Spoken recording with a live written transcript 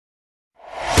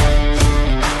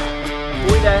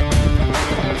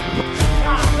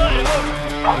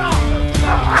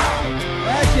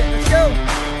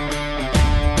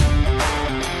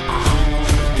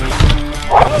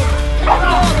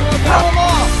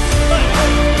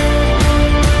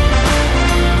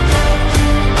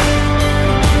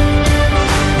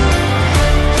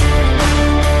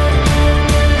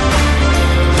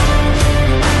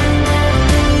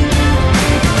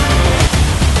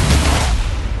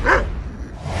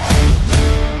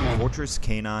Fortress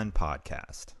Canine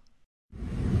Podcast.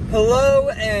 Hello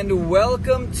and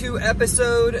welcome to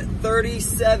episode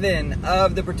 37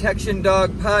 of the Protection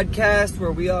Dog Podcast,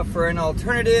 where we offer an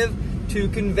alternative to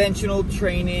conventional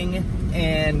training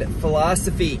and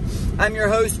philosophy. I'm your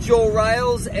host, Joel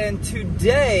Riles, and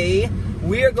today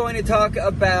we are going to talk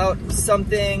about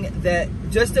something that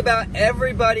just about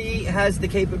everybody has the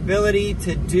capability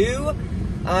to do,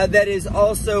 that is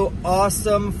also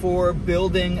awesome for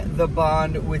building the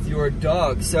bond with your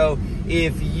dog. So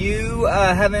if you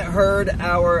haven't heard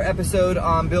our episode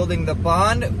on building the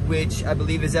bond, which I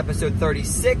believe is episode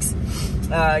 36,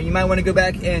 you might want to go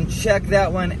back and check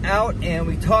that one out. And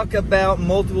we talk about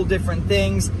multiple different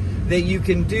things that you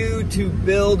can do to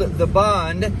build the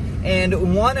bond.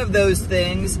 And one of those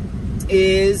things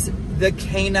is the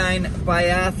Canine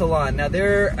Biathlon. Now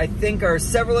there, I think, are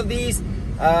several of these.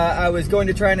 I was going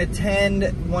to try and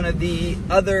attend one of the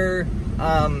other,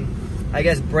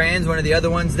 brands, one of the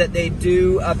other ones that they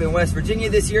do up in West Virginia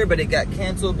this year, but it got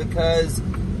canceled because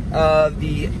of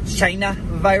the China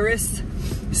virus.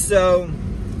 So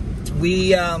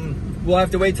we will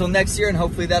have to wait till next year, and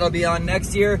hopefully that'll be on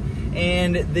next year.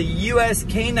 And the U.S.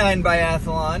 Canine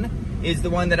Biathlon is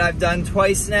the one that I've done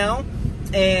twice now,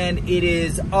 and it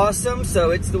is awesome.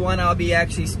 So it's the one I'll be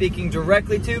actually speaking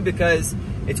directly to because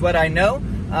it's what I know.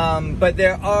 But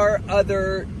there are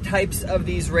other types of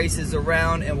these races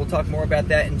around, and we'll talk more about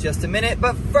that in just a minute.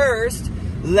 But first,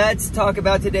 let's talk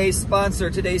about today's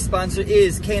sponsor. Today's sponsor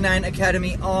is Canine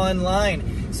Academy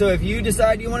Online. So if you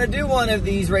decide you want to do one of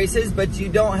these races, but you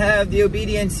don't have the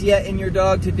obedience yet in your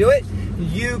dog to do it,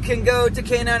 you can go to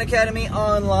Canine Academy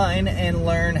Online and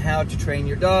learn how to train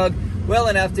your dog well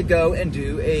enough to go and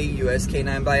do a U.S.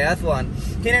 Canine Biathlon.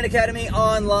 Canine Academy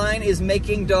Online is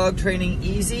making dog training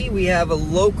easy. We have a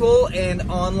local and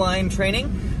online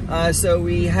training. So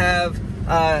we have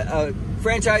a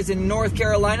franchise in North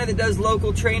Carolina that does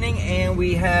local training, and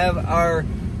we have our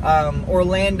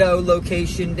Orlando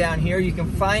location down here. You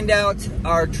can find out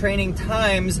our training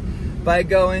times by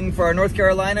going for our North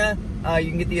Carolina. You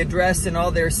can get the address and all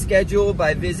their schedule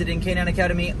by visiting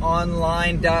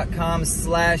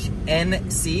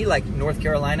canineacademyonline.com/NC, like North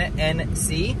Carolina,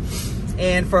 NC.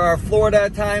 And for our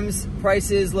Florida times,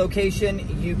 prices,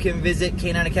 location, you can visit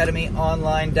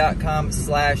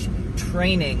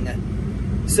canineacademyonline.com/training.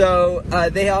 So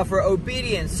they offer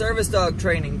obedience, service dog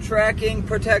training, tracking,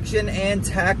 protection, and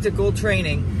tactical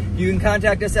training. You can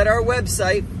contact us at our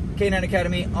website,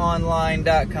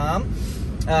 canineacademyonline.com.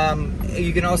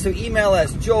 You can also email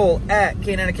us,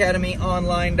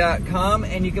 joel@canineacademyonline.com,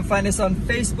 and you can find us on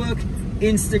Facebook,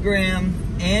 Instagram,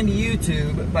 and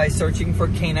YouTube by searching for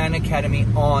Canine Academy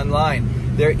Online.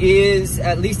 There is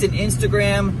at least an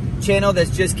Instagram channel that's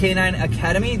just Canine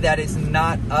Academy. That is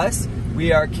not us.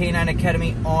 We are Canine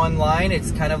Academy Online.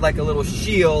 It's kind of like a little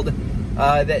shield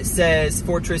that says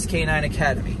Fortress Canine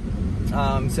Academy.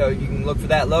 So you can look for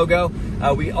that logo.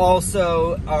 We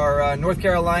also, our North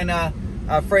Carolina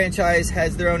franchise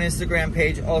has their own Instagram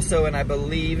page also, and I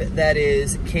believe that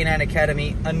is Canine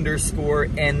Academy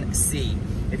 _NC,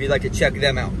 if you'd like to check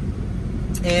them out.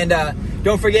 And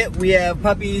don't forget, we have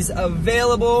puppies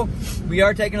available. We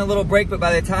are taking a little break, but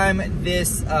by the time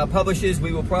this publishes,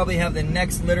 we will probably have the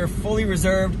next litter fully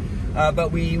reserved,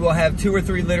 but we will have 2 or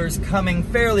 3 litters coming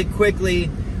fairly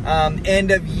quickly,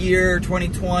 end of year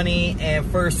 2020 and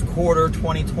first quarter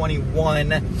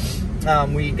 2021.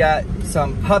 We got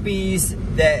some puppies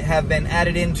that have been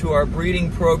added into our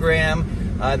breeding program.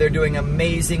 They're doing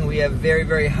amazing. We have very,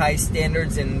 very high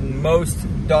standards, and most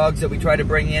dogs that we try to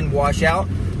bring in wash out.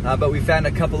 But we found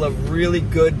a couple of really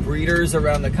good breeders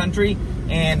around the country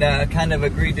and kind of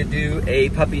agreed to do a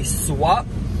puppy swap.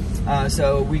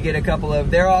 So we get a couple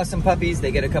of their awesome puppies,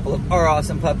 they get a couple of our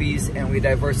awesome puppies, and we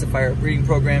diversify our breeding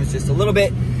programs just a little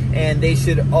bit. And they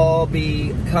should all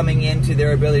be coming into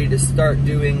their ability to start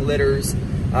doing litters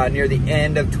near the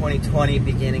end of 2020,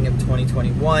 beginning of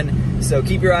 2021. So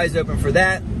keep your eyes open for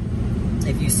that.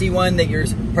 If you see one that you're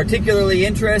particularly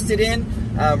interested in,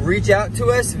 reach out to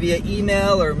us via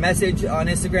email or message on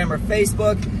Instagram or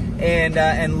Facebook,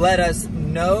 and let us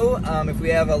know. If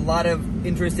we have a lot of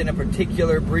interest in a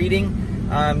particular breeding,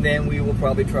 then we will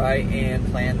probably try and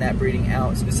plan that breeding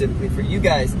out specifically for you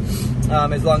guys,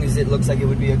 as long as it looks like it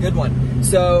would be a good one.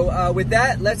 So with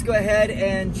that, let's go ahead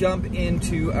and jump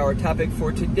into our topic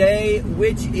for today,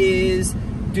 which is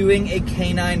doing a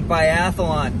canine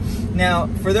biathlon. Now,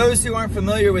 for those who aren't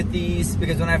familiar with these,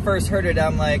 because when I first heard it,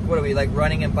 I'm like, what are we, like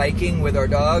running and biking with our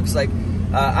dogs? Like,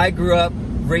 I grew up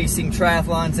racing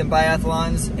triathlons and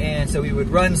biathlons, and so we would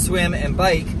run, swim, and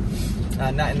bike.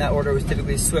 Not in that order, it was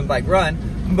typically swim, bike, run.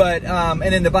 But and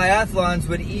then the biathlons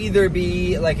would either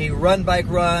be like a run bike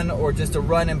run, or just a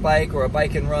run and bike, or a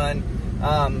bike and run,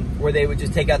 where they would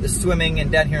just take out the swimming.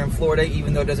 And down here in Florida,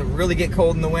 even though it doesn't really get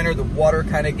cold in the winter, the water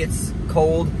kind of gets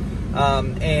cold,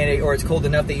 or it's cold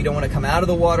enough that you don't want to come out of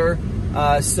the water.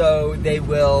 So they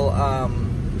will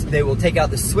take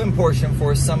out the swim portion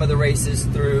for some of the races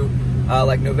through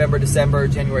like November, December,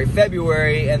 January,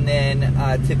 February, and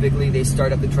then typically they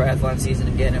start up the triathlon season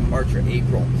again in March or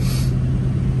April.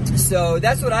 So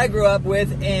that's what I grew up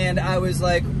with, and I was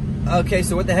like, okay,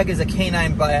 so what the heck is a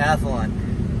canine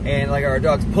biathlon? And like, are our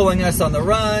dogs pulling us on the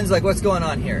runs? Like, what's going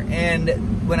on here?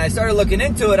 And when I started looking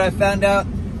into it, I found out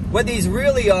what these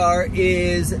really are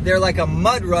is they're like a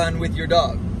mud run with your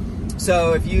dog.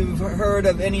 So if you've heard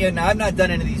of now I've not done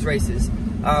any of these races,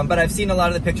 but I've seen a lot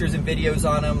of the pictures and videos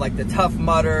on them, like the Tough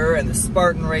Mudder and the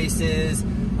Spartan races.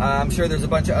 I'm sure there's a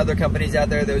bunch of other companies out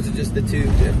there. Those are just the two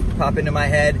that pop into my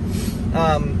head.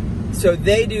 So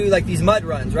they do like these mud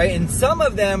runs, right? And some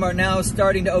of them are now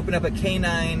starting to open up a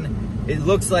canine. It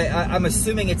looks like, I'm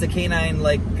assuming it's a canine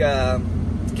like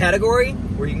category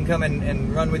where you can come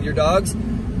and run with your dogs.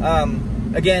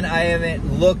 Again, I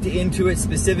haven't looked into it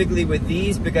specifically with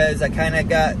these because I kind of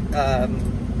got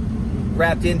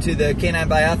wrapped into the canine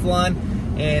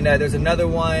biathlon, and there's another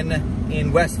one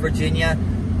in West Virginia.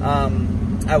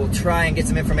 I will try and get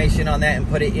some information on that and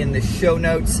put it in the show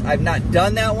notes. I've not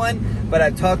done that one, but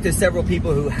I've talked to several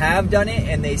people who have done it,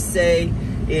 and they say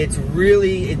it's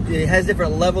really, it has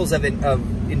different levels of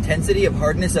intensity, of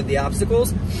hardness of the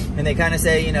obstacles. And they kind of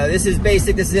say, you know, this is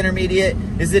basic, this is intermediate,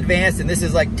 this is advanced, and this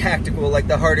is like tactical, like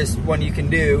the hardest one you can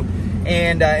do.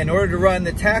 And in order to run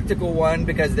the tactical one,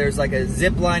 because there's like a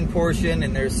zip line portion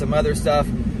and there's some other stuff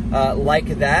like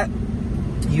that,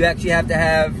 you actually have to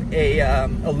have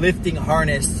a lifting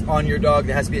harness on your dog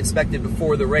that has to be inspected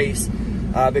before the race,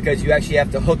 because you actually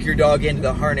have to hook your dog into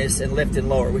the harness and lift and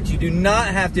lower, which you do not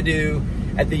have to do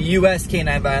at the U.S.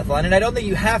 Canine Biathlon. And I don't think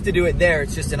you have to do it there.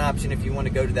 It's just an option if you want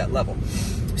to go to that level.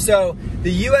 So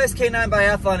the U.S. Canine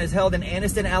Biathlon is held in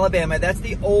Anniston, Alabama. That's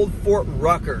the old Fort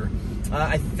Rucker.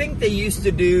 I think they used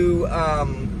to do,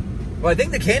 I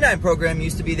think the canine program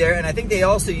used to be there, and I think they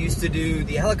also used to do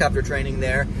the helicopter training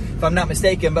there, if I'm not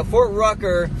mistaken. But Fort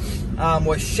Rucker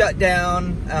was shut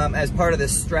down as part of the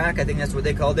STRAC, I think that's what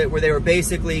they called it, where they were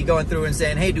basically going through and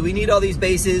saying, hey, do we need all these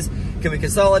bases? Can we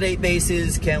consolidate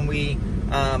bases? Can we,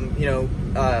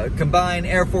 combine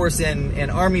Air Force and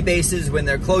Army bases when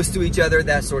they're close to each other,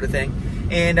 that sort of thing.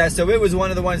 And so it was one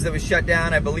of the ones that was shut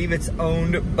down. I believe it's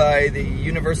owned by the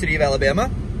University of Alabama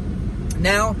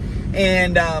now.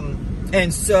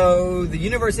 And so the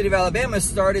University of Alabama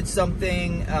started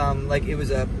something like it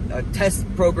was a test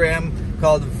program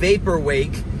called Vapor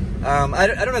Wake. I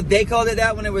don't know if they called it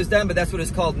that when it was done, but that's what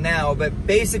it's called now. But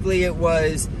basically it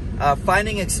was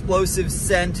finding explosive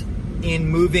scent in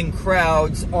moving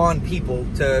crowds on people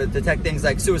to detect things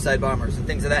like suicide bombers and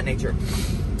things of that nature.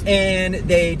 And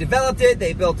they developed it,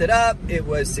 they built it up, it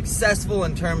was successful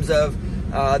in terms of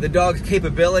the dog's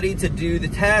capability to do the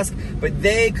task, but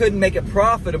they couldn't make it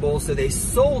profitable, so they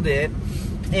sold it.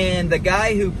 And the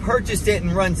guy who purchased it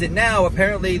and runs it now,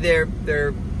 apparently they're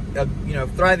a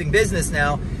thriving business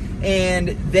now, and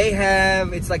they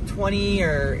have, it's like 20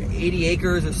 or 80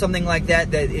 acres or something like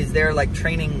that is their like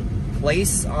training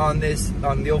place on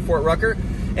the old Fort Rucker.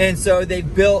 And so they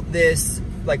built this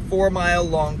like 4-mile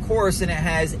long course, and it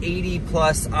has 80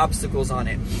 plus obstacles on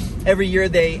it. Every year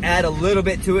they add a little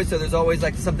bit to it, so there's always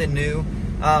like something new.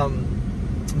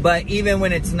 But even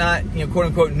when it's not, quote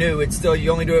unquote new, it's still,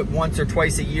 you only do it once or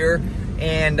twice a year.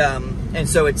 And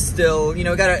so it's still,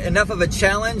 got enough of a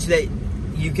challenge that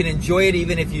you can enjoy it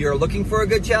even if you're looking for a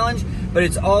good challenge, but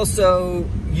it's also,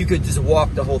 you could just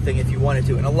walk the whole thing if you wanted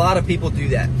to. And a lot of people do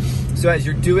that. So as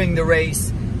you're doing the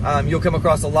race, you'll come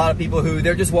across a lot of people who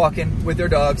they're just walking with their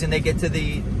dogs and they get to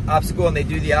the obstacle and they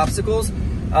do the obstacles.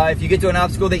 If you get to an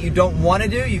obstacle that you don't want to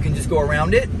do, you can just go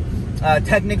around it.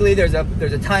 Technically, there's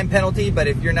a time penalty, but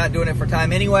if you're not doing it for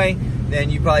time anyway, then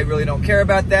you probably really don't care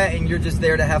about that, and you're just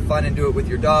there to have fun and do it with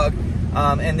your dog.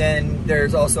 And then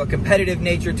there's also a competitive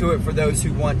nature to it for those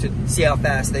who want to see how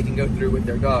fast they can go through with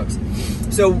their dogs.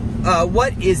 So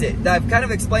what is it? I've kind of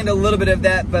explained a little bit of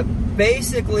that, but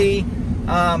basically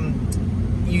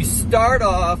you start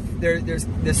off, there's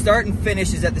the start and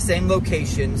finish is at the same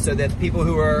location, so that people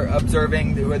who are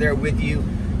observing, who are there with you,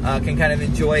 can kind of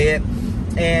enjoy it.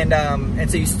 And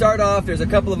so you start off, there's a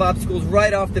couple of obstacles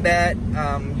right off the bat.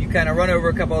 You kind of run over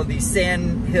a couple of these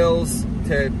sand hills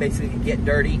to basically get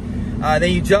dirty.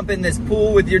 Then you jump in this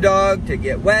pool with your dog to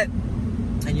get wet,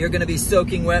 and you're going to be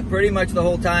soaking wet pretty much the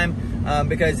whole time.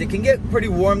 because it can get pretty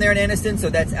warm there in Anniston, so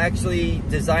that's actually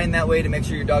designed that way to make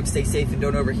sure your dogs stay safe and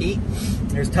don't overheat.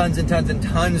 There's tons and tons and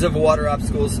tons of water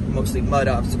obstacles, mostly mud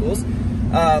obstacles,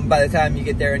 by the time you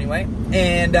get there anyway.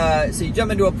 And so you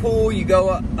jump into a pool, you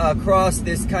go across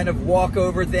this kind of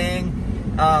walkover thing,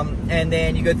 and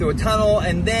then you go through a tunnel,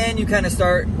 and then you kind of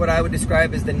start what I would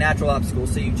describe as the natural obstacle.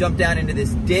 So you jump down into this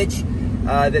ditch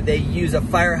that they use a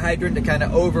fire hydrant to kind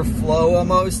of overflow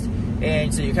almost.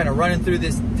 And so you're kind of running through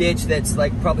this ditch that's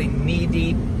like probably knee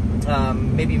deep,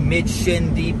 maybe mid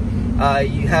shin deep.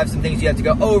 You have some things you have to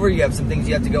go over, you have some things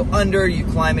you have to go under. You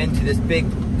climb into this big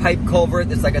pipe culvert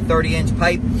that's like a 30-inch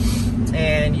pipe,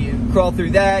 and you crawl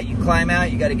through that, you climb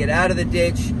out, you got to get out of the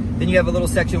ditch. Then you have a little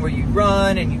section where you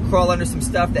run and you crawl under some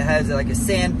stuff that has like a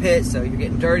sand pit, so you're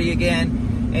getting dirty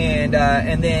again.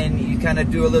 And then you kind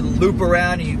of do a little loop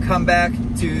around and you come back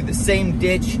to the same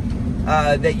ditch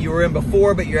that you were in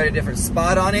before, but you're at a different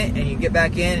spot on it, and you get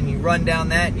back in and you run down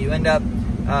that, and you end up,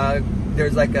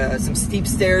 there's like some steep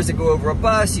stairs that go over a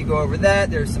bus, you go over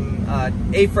that, there's some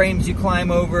A-frames you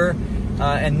climb over,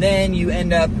 and then you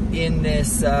end up in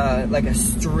this like a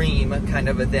stream kind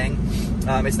of a thing.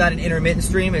 It's not an intermittent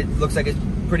stream, it looks like it's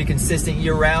pretty consistent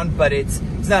year-round, but it's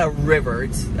not a river.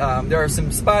 It's there are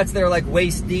some spots that are like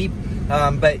waist deep,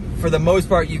 but for the most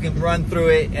part you can run through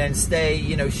it and stay,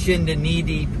 shin to knee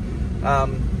deep.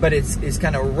 But it's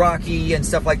kind of rocky and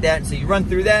stuff like that. And so you run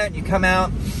through that, and you come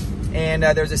out, and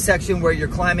there's a section where you're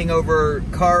climbing over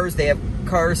cars. They have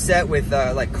cars set with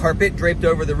like carpet draped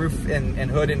over the roof and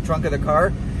hood and trunk of the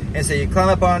car. And so you climb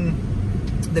up on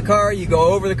the car, you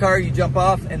go over the car, you jump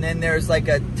off, and then there's like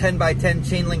a 10 by 10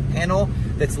 chain link panel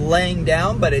that's laying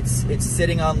down, but it's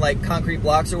sitting on like concrete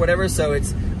blocks or whatever, so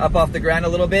it's up off the ground a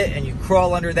little bit, and you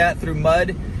crawl under that through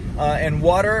mud and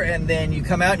water, and then you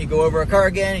come out and you go over a car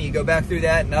again, and you go back through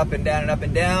that and up and down and up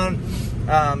and down.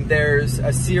 There's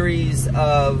a series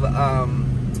of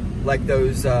like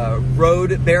those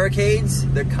road barricades,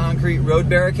 the concrete road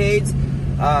barricades,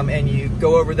 and you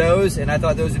go over those, and I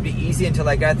thought those would be easy until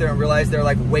I got there and realized they're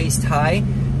like waist high.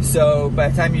 So by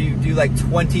the time you do like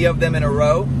 20 of them in a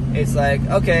row, it's like,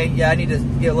 okay, yeah, I need to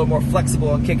get a little more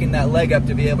flexible in kicking that leg up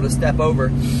to be able to step over.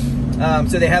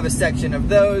 So they have a section of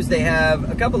those. They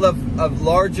have a couple of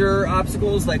larger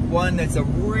obstacles, like one that's a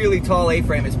really tall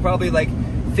A-frame. It's probably like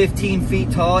 15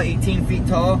 feet tall, 18 feet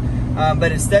tall.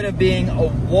 But instead of being a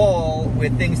wall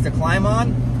with things to climb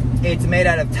on, it's made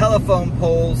out of telephone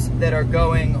poles that are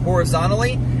going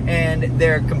horizontally, and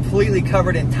they're completely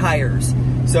covered in tires.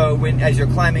 So as you're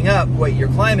climbing up, what you're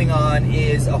climbing on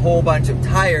is a whole bunch of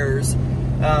tires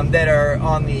that are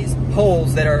on these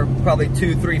poles that are probably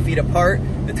 2-3 feet apart.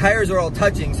 The tires are all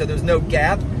touching, so there's no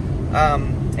gap.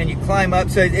 And you climb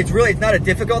up, so it's not a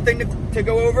difficult thing to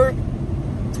go over.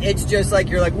 It's just like,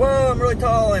 you're like, whoa, I'm really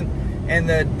tall, and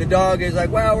the dog is like,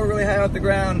 wow, we're really high off the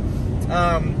ground.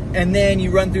 And then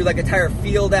you run through like a tire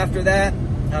field after that,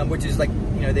 which is like,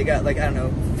 they got like, I don't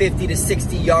know, 50 to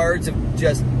 60 yards of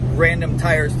just random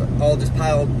tires all just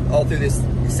piled all through this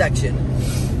section.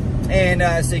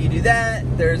 And so you do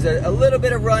that. There's a little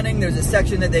bit of running. There's a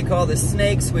section that they call the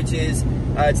Snakes, which is,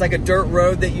 it's like a dirt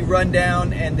road that you run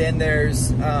down, and then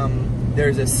there's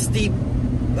a steep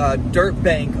dirt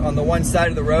bank on the one side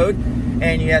of the road,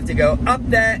 and you have to go up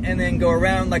that and then go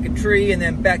around like a tree and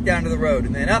then back down to the road,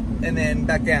 and then up and then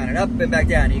back down and up and back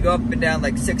down. You go up and down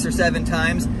like 6 or 7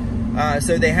 times.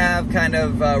 So they have kind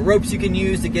of ropes you can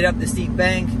use to get up the steep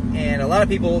bank, and a lot of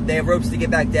people, they have ropes to get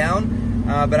back down.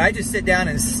 But I just sit down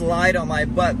and slide on my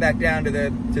butt back down to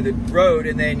the road,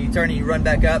 and then you turn and you run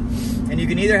back up. And you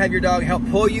can either have your dog help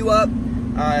pull you up.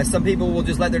 Some people will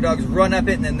just let their dogs run up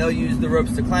it, and then they'll use the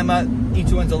ropes to climb up.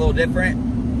 Each one's a little different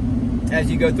as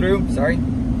you go through. Sorry,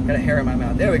 got a hair in my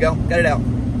mouth. There we go, got it out.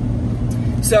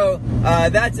 So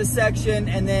that's a section,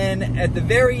 and then at the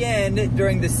very end,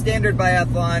 during the standard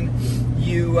biathlon,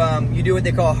 you do what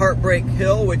they call Heartbreak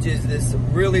Hill, which is this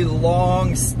really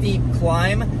long, steep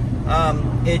climb.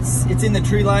 It's in the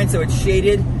tree line, so it's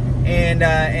shaded,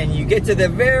 and you get to the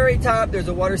very top. There's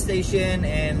a water station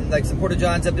and like some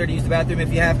porta-johns up there to use the bathroom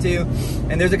if you have to,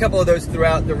 and there's a couple of those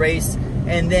throughout the race.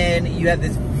 And then you have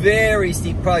this very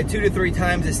steep, probably 2 to 3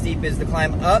 times as steep as the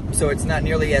climb up, so it's not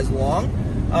nearly as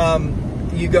long.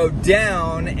 You go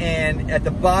down, and at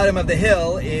the bottom of the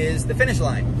hill is the finish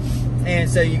line. And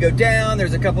so you go down,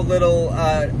 there's a couple little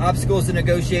obstacles to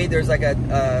negotiate. There's like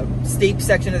a steep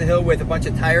section of the hill with a bunch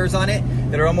of tires on it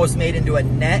that are almost made into a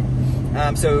net.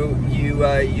 So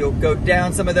you'll go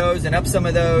down some of those and up some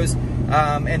of those.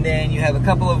 And then you have a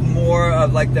couple of more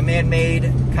of like the man-made,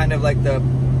 kind of like the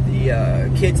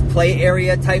kids' play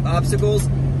area type obstacles.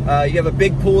 You have a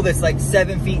big pool that's like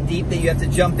 7 feet deep that you have to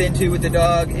jump into with the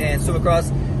dog and swim across.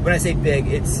 When I say big,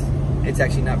 it's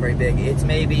actually not very big. It's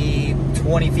maybe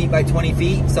 20 feet by 20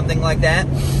 feet, something like that.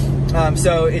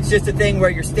 So it's just a thing where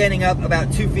you're standing up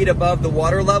about 2 feet above the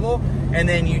water level, and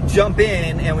then you jump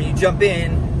in, and when you jump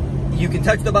in, you can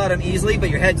touch the bottom easily, but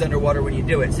your head's underwater when you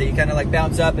do it. So you kind of like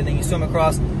bounce up and then you swim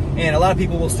across. And a lot of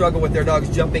people will struggle with their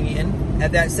dogs jumping in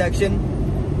at that section.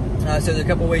 So there's a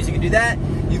couple ways you can do that.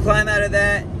 You climb out of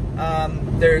that.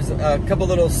 There's a couple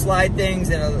little slide things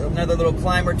and another little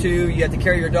climb or two. You have to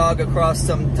carry your dog across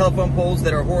some telephone poles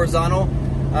that are horizontal.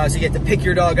 So you have to pick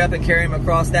your dog up and carry him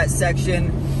across that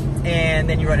section, and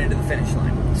then you run into the finish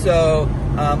line. So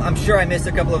I'm sure I missed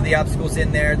a couple of the obstacles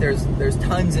in there. There's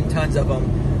tons and tons of them.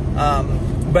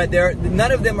 But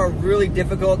none of them are really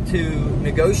difficult to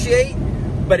negotiate.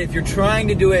 But if you're trying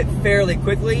to do it fairly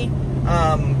quickly,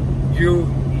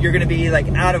 you're going to be like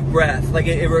out of breath. Like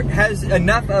it has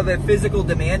enough of a physical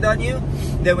demand on you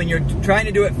that when you're trying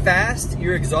to do it fast,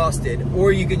 you're exhausted.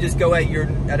 Or you can just go at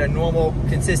a normal,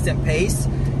 consistent pace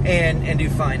and do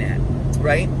fine at,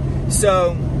 right?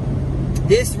 So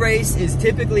this race is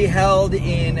typically held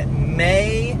in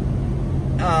May.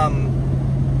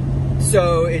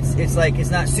 So it's like, it's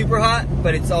not super hot,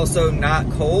 but it's also not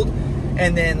cold.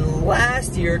 And then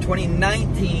last year,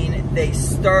 2019, they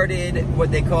started what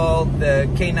they call the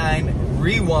K9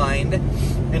 Rewind,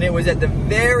 and it was at the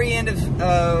very end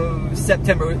of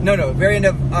September. No, very end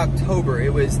of October.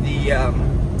 It was the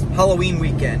Halloween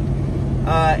weekend.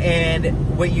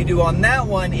 And what you do on that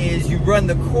one is you run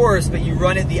the course, but you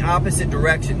run it the opposite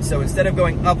direction. So instead of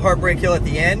going up Heartbreak Hill at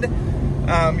the end,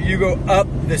 you go up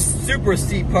the super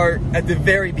steep part at the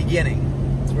very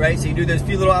beginning, right? So you do those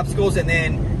few little obstacles, and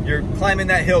then you're climbing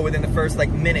that hill within the first like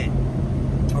minute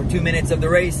or 2 minutes of the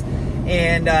race,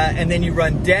 and then you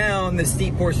run down the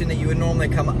steep portion that you would normally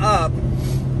come up,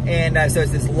 and so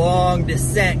it's this long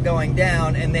descent going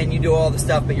down, and then you do all the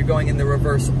stuff, but you're going in the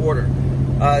reverse order.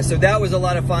 So that was a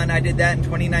lot of fun. I did that in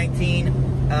 2019.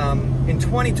 In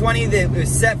 2020, it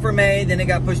was set for May, then it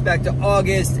got pushed back to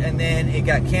August, and then it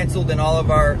got canceled, and all of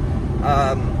our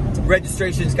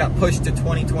registrations got pushed to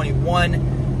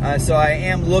 2021. So I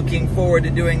am looking forward to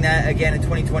doing that again in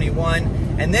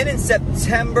 2021. And then in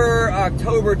September,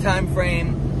 October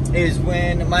timeframe is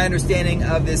when my understanding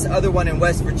of this other one in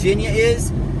West Virginia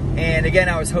is. And again,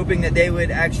 I was hoping that they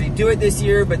would actually do it this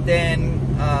year, but then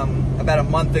about a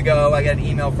month ago, I got an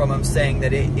email from them saying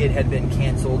that it had been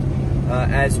canceled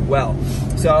as well.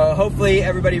 So hopefully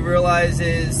everybody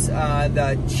realizes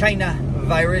the China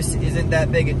virus isn't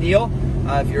that big a deal.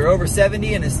 If you're over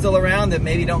 70 and is still around, then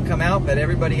maybe don't come out, but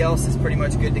everybody else is pretty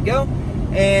much good to go.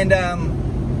 And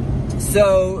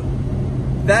so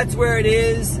that's where it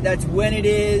is. That's when it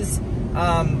is.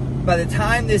 By the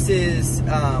time this is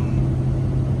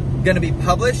going to be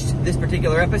published, this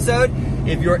particular episode,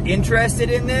 if you're interested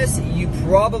in this, you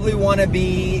probably want to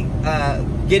be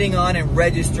getting on and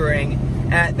registering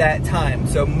at that time.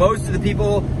 So most of the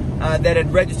people that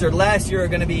had registered last year are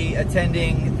going to be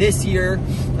attending this year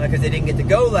because they didn't get to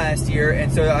go last year.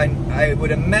 And so I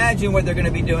would imagine what they're going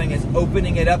to be doing is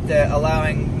opening it up to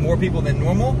allowing more people than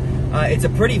normal. It's a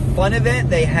pretty fun event.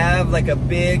 They have like a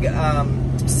big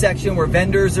section where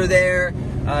vendors are there.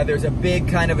 There's a big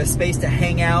kind of a space to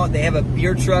hang out. They have a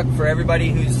beer truck for everybody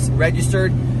who's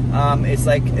registered. It's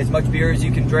like as much beer as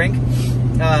you can drink.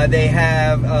 They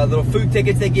have little food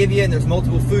tickets they give you, and there's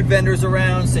multiple food vendors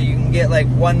around, so you can get like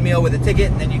one meal with a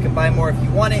ticket, and then you can buy more if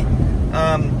you want it.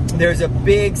 There's a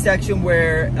big section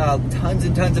where tons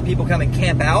and tons of people come and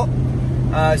camp out,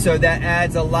 so that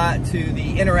adds a lot to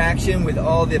the interaction with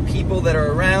all the people that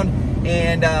are around.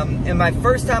 And my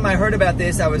first time I heard about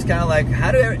this, I was kind of like,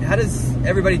 how does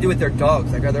everybody do with their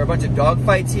dogs? Like, are there a bunch of dog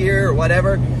fights here or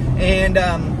whatever? And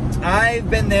I've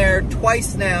been there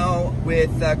twice now with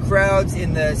crowds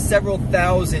in the several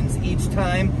thousands each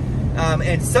time.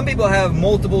 And some people have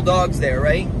multiple dogs there,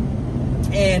 right?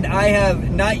 And I have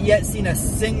not yet seen a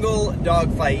single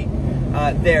dog fight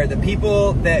there. The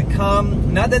people that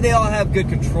come, not that they all have good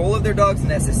control of their dogs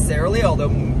necessarily, although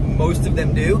most of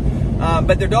them do,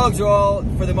 but their dogs are all,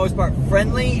 for the most part,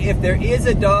 friendly. If there is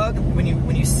a dog, when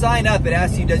you sign up, it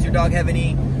asks you, does your dog have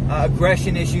any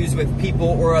aggression issues with people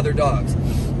or other dogs?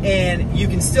 And you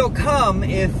can still come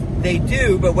if they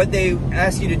do, but what they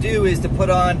ask you to do is to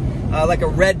put on like a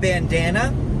red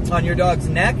bandana on your dog's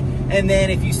neck. And then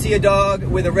if you see a dog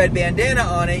with a red bandana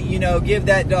on it, give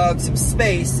that dog some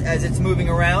space as it's moving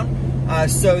around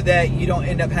so that you don't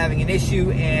end up having an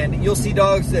issue. And you'll see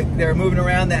dogs that are moving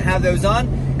around that have those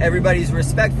on. Everybody's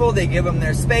respectful. They give them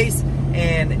their space,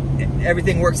 and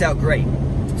everything works out great.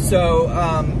 So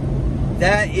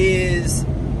that is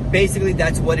basically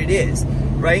that's what it is,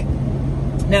 right?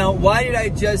 Now, why did I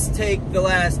just take the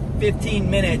last 15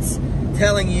 minutes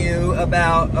telling you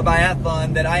about a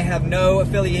biathlon that I have no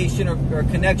affiliation or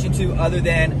connection to other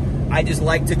than I just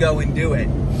like to go and do it?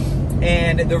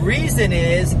 And the reason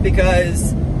is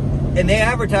because, and they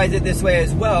advertise it this way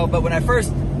as well, but when I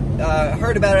first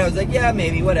heard about it, I was like, yeah,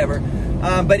 maybe, whatever.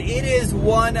 But it is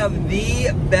one of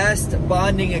the best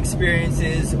bonding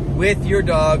experiences with your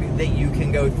dog that you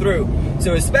can go through.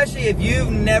 So especially if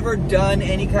you've never done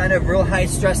any kind of real high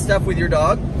stress stuff with your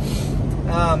dog,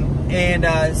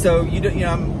 so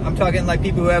I'm talking like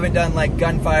people who haven't done like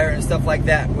gunfire and stuff like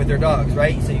that with their dogs,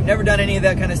 right? So you've never done any of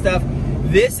that kind of stuff.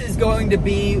 This is going to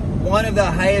be one of the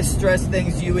highest stress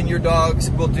things you and your dogs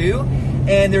will do.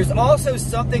 And there's also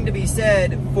something to be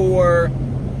said for,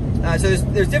 so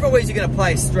there's different ways you can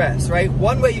apply stress, right?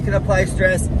 One way you can apply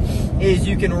stress is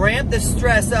you can ramp the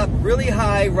stress up really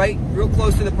high, right, real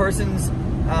close to the person's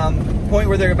point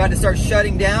where they're about to start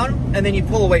shutting down, and then you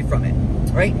pull away from it,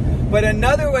 right? But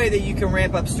another way that you can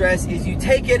ramp up stress is you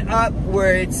take it up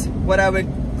where it's what I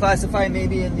would classify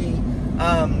maybe in the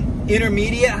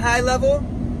intermediate high level.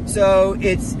 So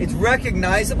it's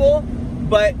recognizable,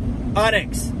 but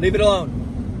Onyx, leave it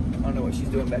alone. I don't know what she's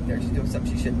doing back there. She's doing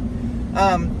something she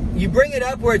shouldn't. You bring it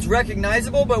up where it's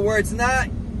recognizable, but where it's not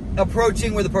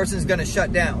approaching where the person is going to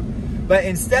shut down. But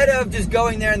instead of just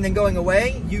going there and then going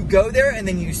away, you go there and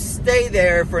then you stay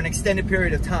there for an extended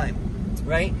period of time,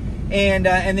 right? And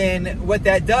then what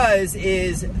that does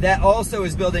is that also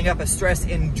is building up a stress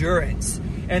endurance.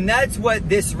 And that's what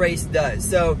this race does.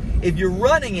 So if you're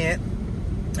running it,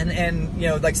 and you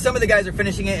know, like some of the guys are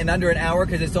finishing it in under an hour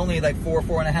because it's only like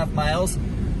 4.5 miles.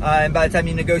 And by the time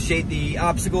you negotiate the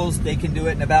obstacles, they can do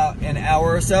it in about an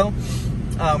hour or so,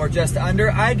 or just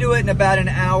under. I do it in about an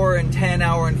hour and 10,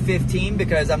 hour and 15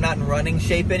 because I'm not in running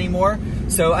shape anymore.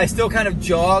 So I still kind of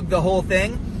jog the whole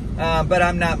thing, but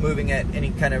I'm not moving at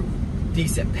any kind of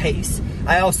decent pace.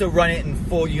 I also run it in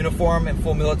full uniform and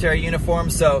full military uniform,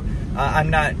 so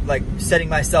I'm not like setting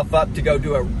myself up to go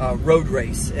do a road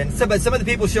race. And some of the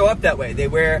people show up that way. They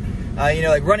wear,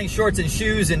 like running shorts and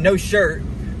shoes and no shirt,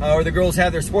 or the girls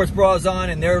have their sports bras on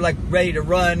and they're like ready to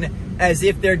run as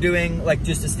if they're doing like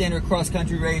just a standard cross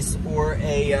country race or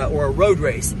a road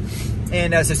race.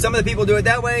 And so some of the people do it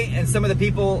that way, and some of the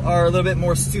people are a little bit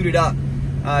more suited up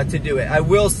to do it. I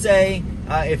will say,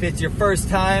 if it's your first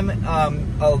time,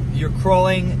 you're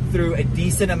crawling through a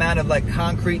decent amount of like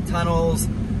concrete tunnels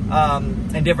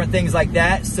and different things like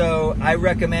that. So I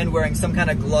recommend wearing some kind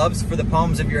of gloves for the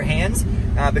palms of your hands,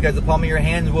 because the palm of your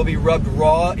hands will be rubbed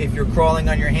raw if you're crawling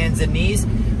on your hands and knees.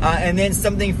 And then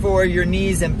something for your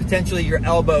knees and potentially your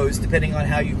elbows, depending on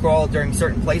how you crawl during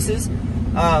certain places.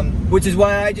 Which is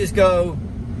why I just go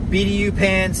BDU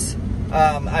pants.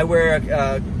 I wear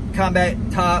a combat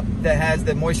top that has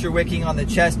the moisture wicking on the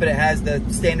chest, but it has the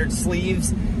standard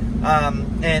sleeves.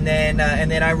 And then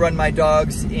I run my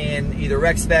dogs in either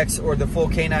Rec Specs or the full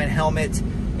canine helmet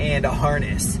and a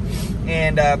harness.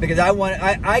 And because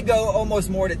I go almost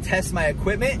more to test my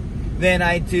equipment than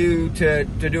I do to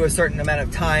do a certain amount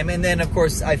of time. And then of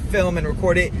course I film and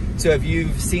record it. So if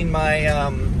you've seen my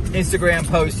Instagram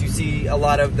posts, you see a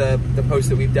lot of the posts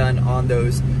that we've done on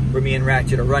those where me and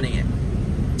Ratchet are running it.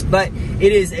 But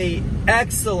it is a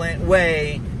excellent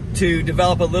way to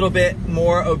develop a little bit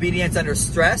more obedience under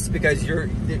stress, because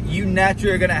you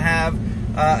naturally are going to have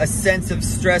a sense of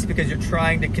stress because you're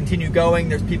trying to continue going.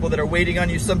 There's people that are waiting on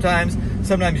you sometimes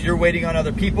you're waiting on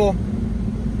other people,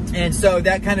 and so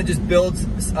that kind of just builds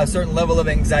a certain level of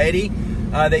anxiety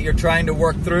that you're trying to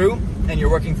work through, and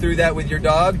you're working through that with your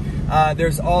dog.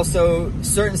 There's also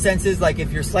certain senses, like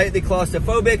if you're slightly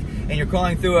claustrophobic and you're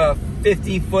crawling through a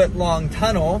 50-foot long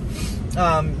tunnel,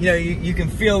 you can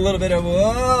feel a little bit of,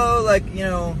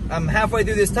 I'm halfway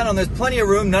through this tunnel and there's plenty of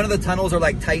room. None of the tunnels are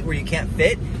like tight where you can't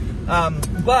fit.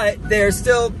 But they're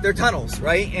tunnels,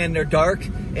 right? And they're dark,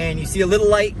 and you see a little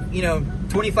light,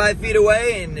 25 feet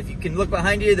away, and if you can look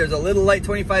behind you, there's a little light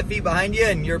 25 feet behind you,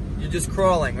 and you're just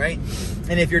crawling, right?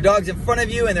 And if your dog's in front of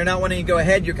you and they're not wanting to go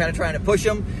ahead, you're kind of trying to push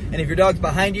them. And if your dog's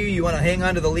behind you, you want to hang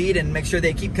on to the lead and make sure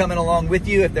they keep coming along with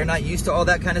you if they're not used to all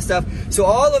that kind of stuff. So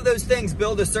all of those things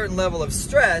build a certain level of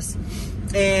stress.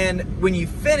 And when you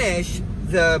finish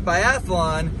the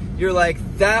biathlon, you're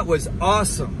like, that was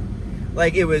awesome.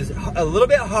 Like, it was a little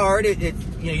bit hard.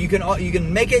 You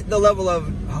can make it the level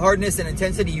of hardness and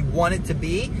intensity you want it to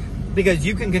be, because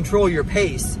you can control your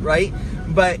pace, right?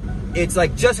 But it's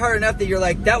like just hard enough that you're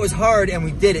like, that was hard, and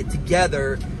we did it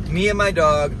together. Me and my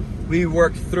dog, we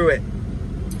worked through it.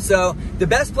 So the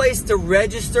best place to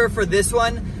register for this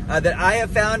one that I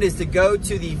have found is to go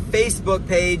to the Facebook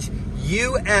page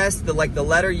US, the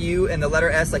letter U and the letter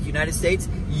S, like United States,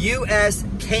 US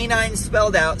Canine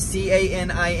spelled out,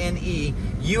 CANINE,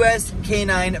 US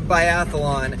Canine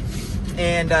Biathlon.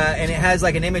 And it has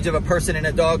like an image of a person and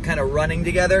a dog kind of running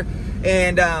together.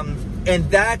 And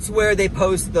that's where they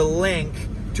post the link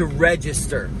to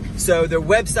register. So their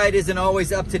website isn't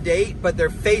always up to date, but their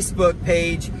Facebook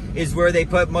page is where they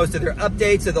put most of their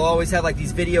updates. So they'll always have like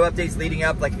these video updates leading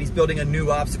up. Like if he's building a new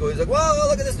obstacle, he's like, whoa,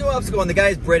 look at this new obstacle. And the guy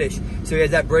is British, so he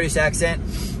has that British accent.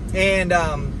 And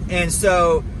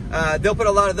so they'll put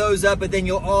a lot of those up, but then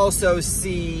you'll also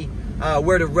see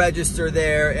where to register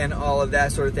there and all of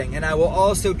that sort of thing. And I will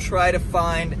also try to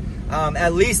find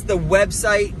at least the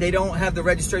website. They don't have the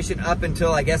registration up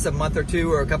until I guess a month or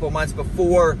two or a couple months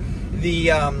before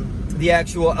the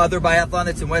actual other biathlon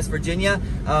that's in West Virginia,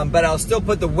 but I'll still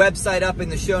put the website up in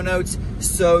the show notes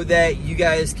so that you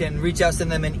guys can reach out,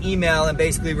 send them an email, and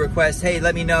basically request, hey,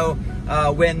 let me know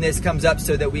when this comes up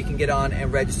so that we can get on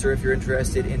and register if you're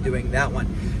interested in doing that one.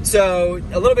 So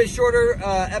a little bit shorter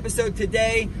episode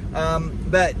today,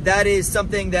 but that is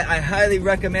something that I highly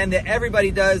recommend that everybody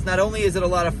does. Not only is it a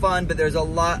lot of fun, but there's a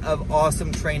lot of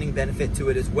awesome training benefit to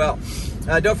it as well.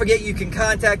 Don't forget, you can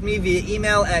contact me via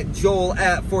email at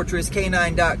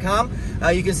joel@fortresscanine.com.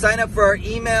 You can sign up for our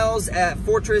emails at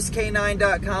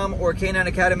fortresscanine.com or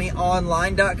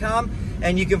canineacademyonline.com.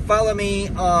 And you can follow me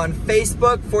on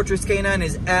Facebook. Fortress Canine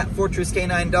is at Fortress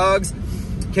Canine Dogs.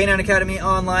 Canine Academy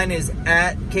Online is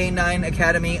at Canine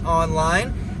Academy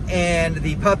Online. And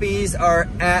the puppies are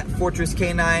at Fortress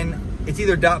Canine. It's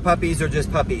either .puppies or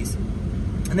just puppies.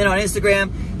 And then on Instagram,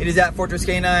 it is at Fortress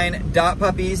Canine,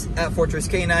 .puppies, at Fortress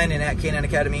Canine, and at Canine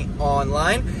Academy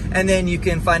Online. And then you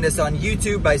can find us on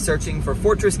YouTube by searching for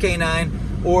Fortress Canine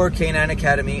or Canine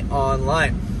Academy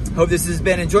Online. Hope this has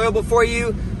been enjoyable for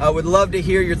you. I would love to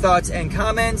hear your thoughts and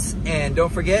comments. And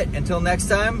don't forget, until next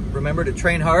time, remember to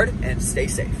train hard and stay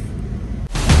safe.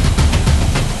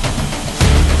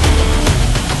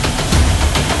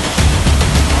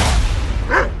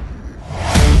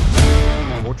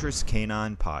 Fortress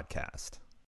Canine Podcast.